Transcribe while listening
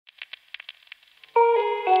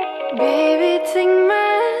Baby, take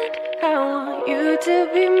my hand, I want you to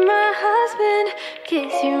be my husband.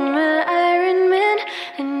 'Cause you're my Iron Man,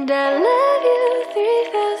 and I love you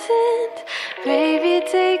 3000. Baby,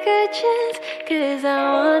 take a chance, 'cause I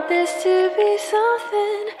want this to be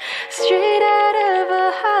something straight out of a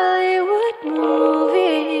Hollywood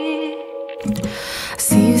movie. I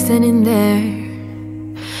see you standing there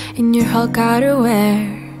in your Hulk outerwear,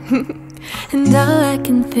 and all I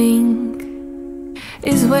can think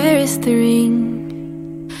is where is the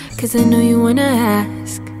ring? 'Cause I know you wanna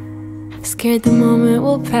ask, scared the moment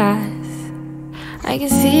will pass. I can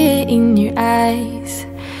see it in your eyes,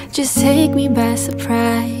 just take me by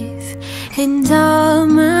surprise. And all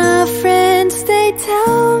my friends, they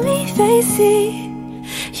tell me they see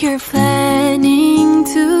you're planning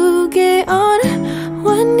to get on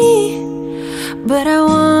one knee. But I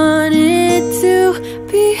want it to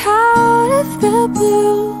be out of the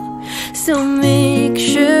blue, so make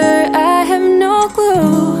sure I have no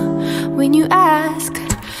clue when you ask.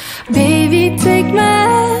 Baby, take my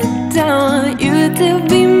hand, I want you to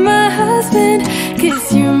be my husband. 'Cause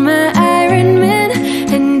you're my Iron Man,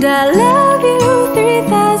 and I love you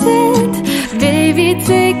 3000. Baby,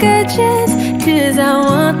 take a chance, 'cause I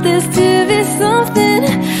want this to be something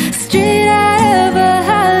straight out of a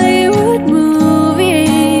Hollywood movie.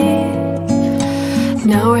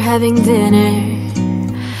 Now we're having dinner,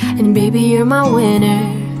 and baby, you're my winner.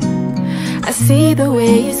 I see the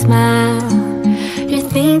way you smile, you're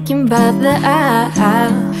thinking about the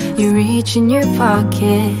aisle. You reach in your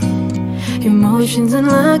pocket, emotions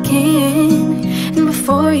unlocking. And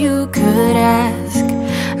before you could ask,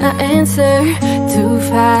 I answer too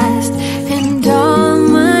fast. And all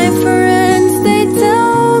my friends, they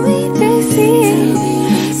tell me they see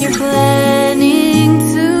you're planning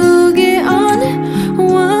to get on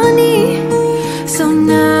one knee. So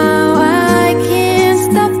now I can't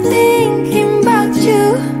stop thinking about you.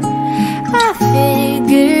 I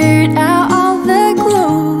figured out all the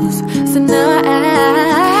clues, so now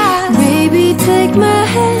baby, take my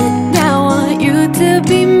hand, I want you to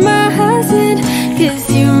be my husband. 'Cause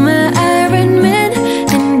you're my Iron Man,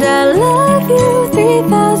 and I love you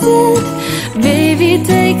 3000. Baby,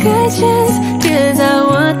 take a chance, 'cause I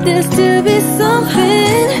want this to be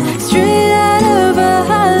something straight out of a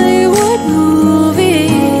Hollywood movie.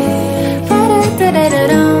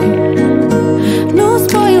 Ba-da-da-da-da-dum. No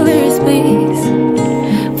spoilers, please.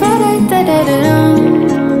 Ba-da-da-da-da-dum.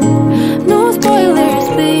 No spoilers,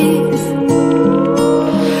 please.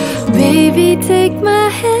 Baby, take my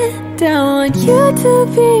hand, I want you to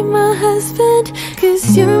be my husband. 'Cause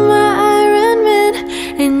you're my Iron Man,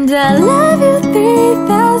 and I love you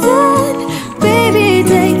 3000. Baby,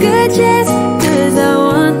 take a chance, 'cause I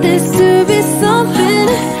want this to be something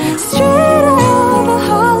straight